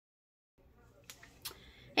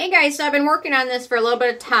Hey guys, so I've been working on this for a little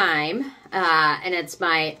bit of time, and it's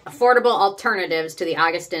my affordable alternatives to the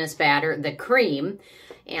Augustinus batter, the cream.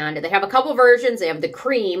 And they have a couple versions. They have the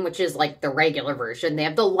cream, which is like the regular version. They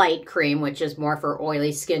have the light cream, which is more for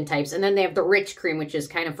oily skin types. And then they have the rich cream, which is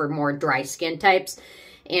kind of for more dry skin types.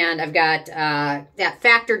 And I've got that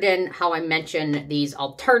factored in how I mention these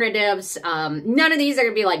alternatives. None of these are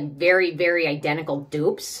going to be like very, very identical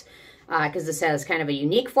dupes, because this has kind of a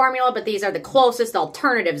unique formula, but these are the closest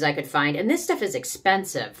alternatives I could find. And this stuff is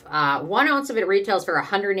expensive. 1 ounce of it retails for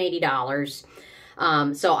 $180.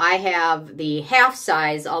 So I have the half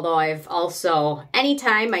size, although I've also,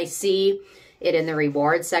 anytime I see it in the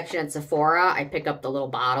rewards section at Sephora, I pick up the little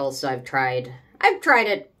bottles. So I've tried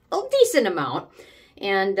it a decent amount.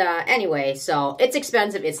 And anyway, so it's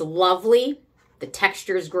expensive. It's lovely. The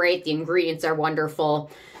texture is great. The ingredients are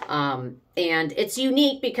wonderful. And it's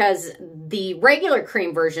unique because the regular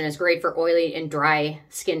cream version is great for oily and dry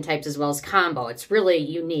skin types as well as combo. It's really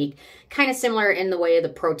unique. Kind of similar in the way the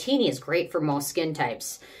Proteini is great for most skin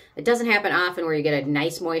types. It doesn't happen often where you get a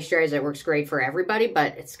nice moisturizer that works great for everybody,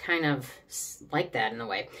 but it's kind of like that in a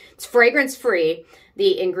way. It's fragrance-free.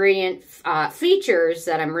 The ingredient features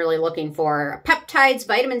that I'm really looking for: peptides,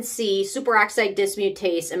 vitamin C, superoxide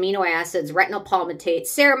dismutase, amino acids, retinol palmitate,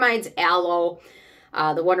 ceramides, aloe.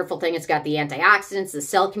 The wonderful thing, it's got the antioxidants, the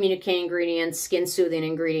cell communicating ingredients, skin soothing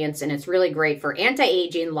ingredients, and it's really great for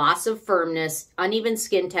anti-aging, loss of firmness, uneven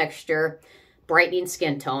skin texture, brightening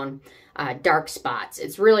skin tone, dark spots.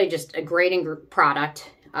 It's really just a great product.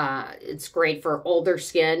 It's great for older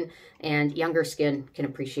skin, and younger skin can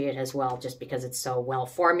appreciate it as well, just because it's so well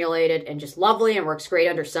formulated and just lovely, and works great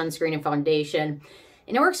under sunscreen and foundation.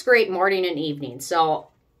 And it works great morning and evening. So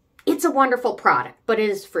it's a wonderful product, but it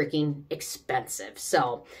is freaking expensive.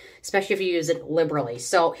 So, especially if you use it liberally.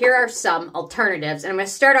 So here are some alternatives. And I'm going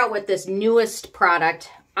to start out with this newest product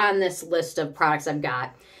on this list of products I've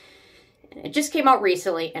got. It just came out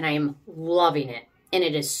recently, and I am loving it. And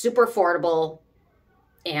it is super affordable.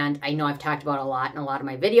 And I know I've talked about it a lot in a lot of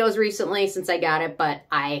my videos recently since I got it, but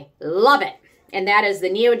I love it. And that is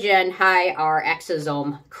the Neogen High R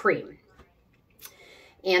Exosome Cream.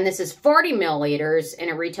 And this is 40 milliliters, and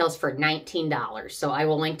it retails for $19. So I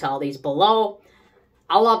will link to all these below.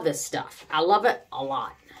 I love this stuff. I love it a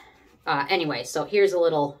lot. Anyway, so here's a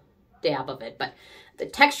little dab of it. But the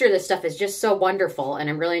texture of this stuff is just so wonderful,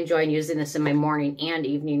 and I'm really enjoying using this in my morning and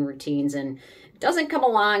evening routines. And it doesn't come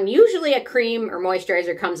along. Usually a cream or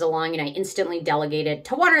moisturizer comes along, and I instantly delegate it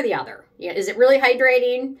to one or the other. Yeah, is it really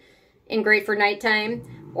hydrating and great for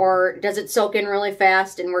nighttime? Or does it soak in really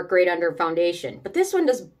fast and work great under foundation? But this one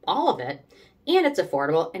does all of it, and it's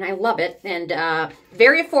affordable, and I love it. And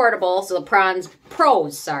very affordable. So the pros.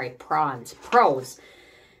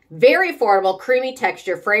 Very affordable, creamy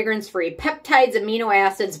texture, fragrance-free, peptides, amino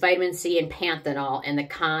acids, vitamin C, and panthenol. And the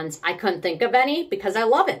cons, I couldn't think of any because I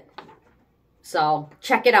love it. So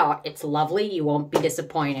check it out. It's lovely. You won't be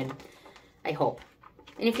disappointed, I hope.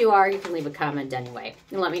 And if you are, you can leave a comment anyway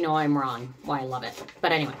and let me know I'm wrong, why I love it.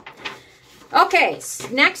 But anyway. Okay,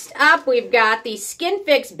 next up we've got the Skin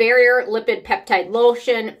Fix Barrier Lipid Peptide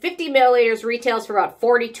Lotion. 50 milliliters retails for about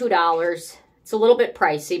 $42. It's a little bit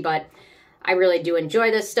pricey, but I really do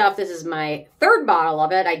enjoy this stuff. This is my third bottle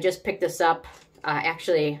of it. I just picked this up.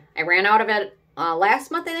 Actually, I ran out of it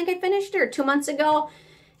last month. I think I finished it, or 2 months ago.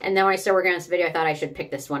 And then when I started working on this video, I thought I should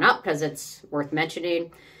pick this one up because it's worth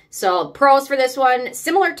mentioning. So pros for this one: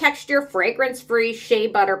 similar texture, fragrance-free, shea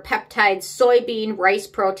butter, peptides, soybean, rice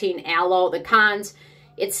protein, aloe. The cons,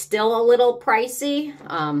 it's still a little pricey.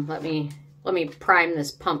 Let me prime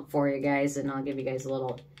this pump for you guys, and I'll give you guys a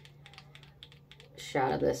little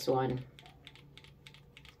shot of this one.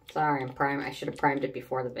 Sorry, I should have primed it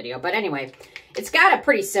before the video. But anyway, it's got a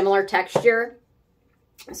pretty similar texture.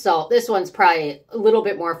 So this one's probably a little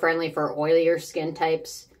bit more friendly for oilier skin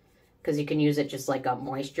types, because you can use it just like a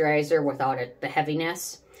moisturizer without the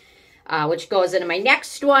heaviness. Which goes into my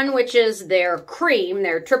next one, which is their cream,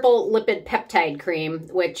 their triple lipid peptide cream,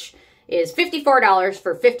 which is $54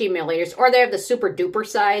 for 50 milliliters. Or they have the super duper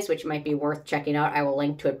size, which might be worth checking out. I will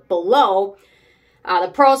link to it below.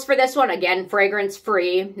 The pros for this one, again,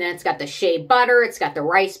 fragrance-free. Then it's got the shea butter, it's got the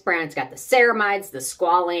rice bran, it's got the ceramides, the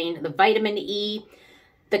squalane, the vitamin E.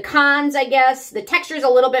 The cons, I guess, the texture is a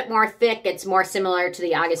little bit more thick. It's more similar to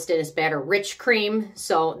the Augustinus Batter Rich Cream.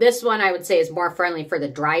 So this one, I would say, is more friendly for the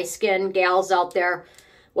dry skin gals out there.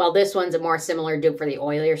 Well, this one's a more similar dupe for the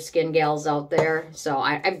oilier skin gals out there. So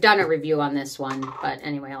I've done a review on this one. But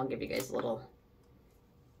anyway, I'll give you guys a little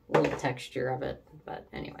texture of it. But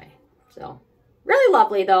anyway, so really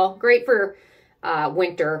lovely, though. Great for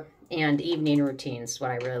winter and evening routines,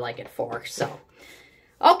 what I really like it for. So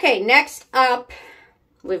Okay, next up,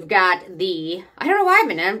 we've got the, I don't know why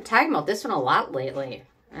I'm talking about this one a lot lately.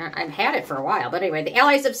 I've had it for a while, but anyway, the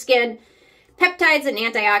Allies of Skin Peptides and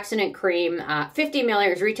Antioxidant Cream, 50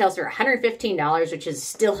 milliliters, retails for $115, which is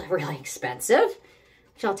still really expensive,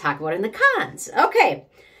 which I'll talk about in the cons. Okay,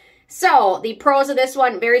 so the pros of this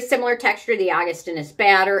one, very similar texture to the Augustinus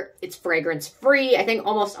batter. It's fragrance-free. I think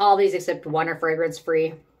almost all these except one are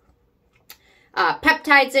fragrance-free.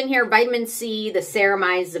 Peptides in here, vitamin C, the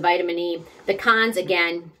ceramides, the vitamin E. The cons,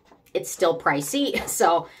 again, it's still pricey.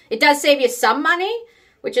 So it does save you some money,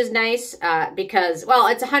 which is nice because, well,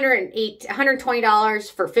 it's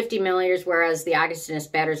 $120 for 50 milliliters, whereas the Augustinus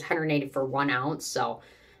batter is $180 for 1 ounce. So,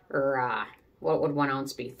 or what would 1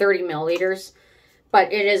 ounce be? 30 milliliters.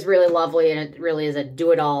 But it is really lovely, and it really is a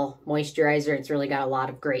do-it-all moisturizer. It's really got a lot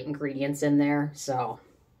of great ingredients in there. So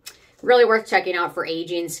really worth checking out for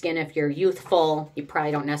aging skin. If you're youthful, you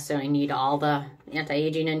probably don't necessarily need all the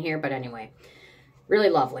anti-aging in here. But anyway, really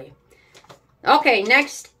lovely. Okay,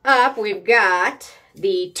 next up, we've got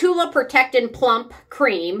the Tula Protectin' Plump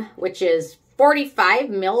Cream, which is 45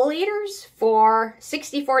 milliliters for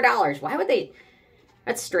 $64. Why would they?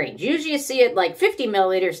 That's strange. Usually you see it like 50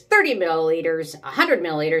 milliliters, 30 milliliters, 100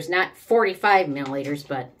 milliliters, not 45 milliliters,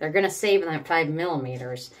 but they're going to save that 5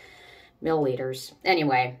 milliliters.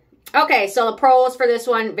 Anyway. Okay, so the pros for this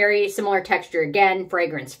one, very similar texture again,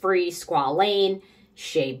 fragrance-free, squalane,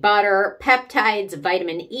 shea butter, peptides,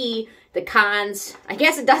 vitamin E. The cons, I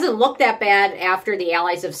guess it doesn't look that bad after the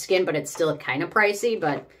Allies of Skin, but it's still kind of pricey,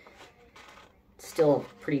 but still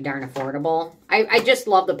pretty darn affordable. I just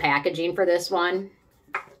love the packaging for this one.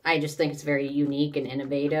 I just think it's very unique and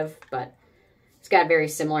innovative, but it's got a very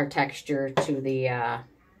similar texture to the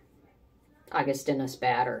Augustinus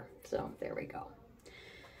batter. So there we go.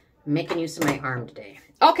 I'm making use of my arm today.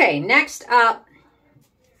 Okay, next up.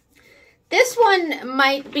 This one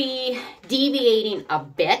might be deviating a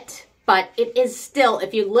bit, but it is still,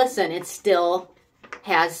 if you listen, it still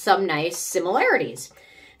has some nice similarities.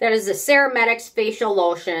 That is the Ceramedics Facial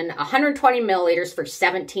Lotion, 120 milliliters for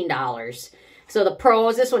 $17. So the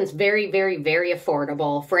pros, this one's very, very, very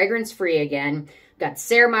affordable. Fragrance-free again. Got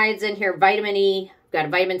ceramides in here, vitamin E, got a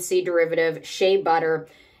vitamin C derivative, shea butter,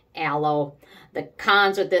 aloe. The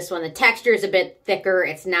cons with this one, the texture is a bit thicker.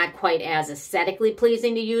 It's not quite as aesthetically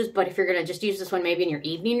pleasing to use, but if you're going to just use this one maybe in your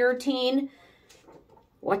evening routine,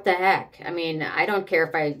 what the heck? I mean, I don't care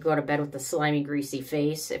if I go to bed with a slimy, greasy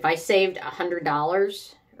face. If I saved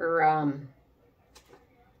 $100, or,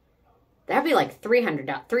 that'd be like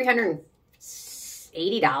 $380.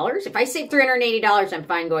 If I save $380, I'm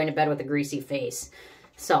fine going to bed with a greasy face.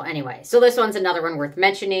 So anyway, so this one's another one worth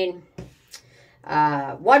mentioning.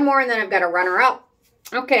 One more, and then I've got a runner-up.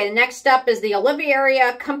 Okay, next up is the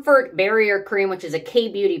Oliveira Comfort Barrier Cream, which is a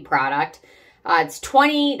K-Beauty product. It's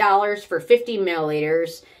 $20 for 50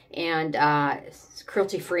 milliliters, and it's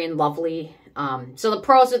cruelty-free and lovely. So the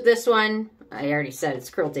pros with this one, I already said it's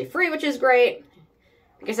cruelty-free, which is great.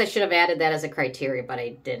 I guess I should have added that as a criteria, but I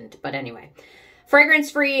didn't. But anyway,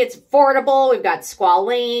 fragrance-free, it's affordable. We've got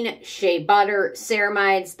squalane, shea butter,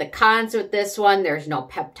 ceramides. The cons with this one, there's no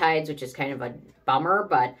peptides, which is kind of a bummer,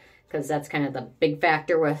 but because that's kind of the big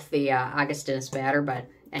factor with the Augustinus batter. But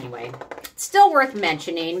anyway, it's still worth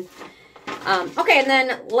mentioning. Okay, and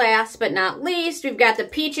then last but not least, we've got the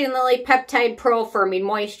Peach and Lily Peptide Pro Firming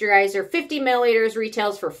Moisturizer. 50 milliliters,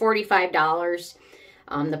 retails for $45.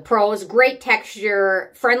 The pros, great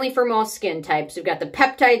texture, friendly for most skin types. We've got the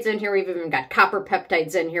peptides in here. We've even got copper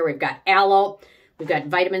peptides in here. We've got aloe. We've got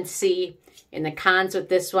vitamin C. In the cons with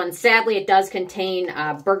this one, sadly, it does contain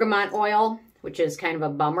bergamot oil, which is kind of a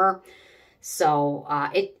bummer. So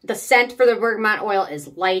the scent for the bergamot oil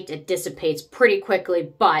is light. It dissipates pretty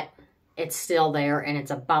quickly, but it's still there, and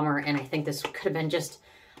it's a bummer. And I think this could have been just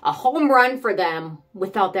a home run for them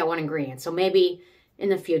without that one ingredient. So maybe in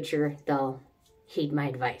the future, they'll heed my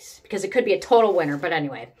advice, because it could be a total winner. But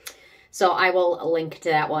anyway, so I will link to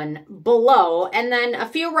that one below. And then a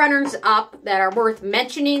few runners up that are worth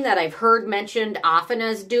mentioning that I've heard mentioned often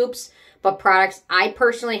as dupes, but products I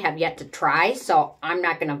personally have yet to try. So I'm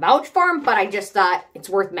not going to vouch for them, but I just thought it's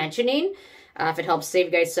worth mentioning if it helps save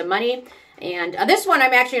you guys some money. And this one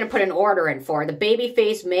I'm actually going to put an order in for. The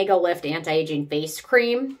Babyface Mega Lift Anti-Aging Face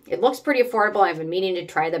Cream. It looks pretty affordable. I've been meaning to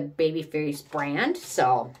try the Babyface brand,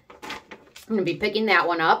 so I'm going to be picking that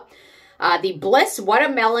one up. The Bliss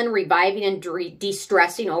Watermelon Reviving and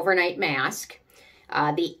De-Stressing Overnight Mask.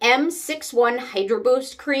 The M61 Hydro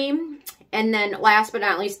Boost Cream. And then last but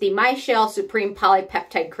not least, the Michelle Supreme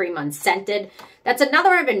Polypeptide Cream Unscented. That's another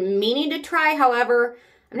one I've been meaning to try. However,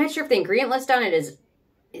 I'm not sure if the ingredient list on it is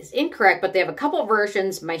incorrect, but they have a couple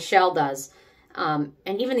versions. Michelle does. And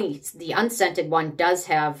even the unscented one does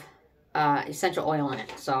have essential oil in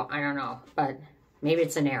it. So I don't know, but maybe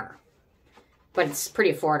it's an error. But it's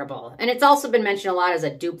pretty affordable. And it's also been mentioned a lot as a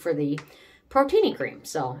dupe for the Proteini cream.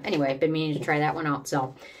 So anyway, I've been meaning to try that one out.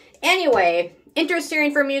 So anyway, interested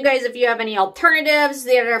hearing from you guys. If you have any alternatives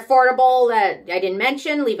that are affordable that I didn't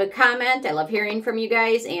mention, leave a comment. I love hearing from you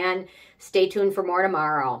guys. And stay tuned for more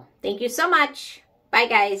tomorrow. Thank you so much. Bye,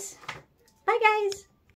 guys. Bye, guys.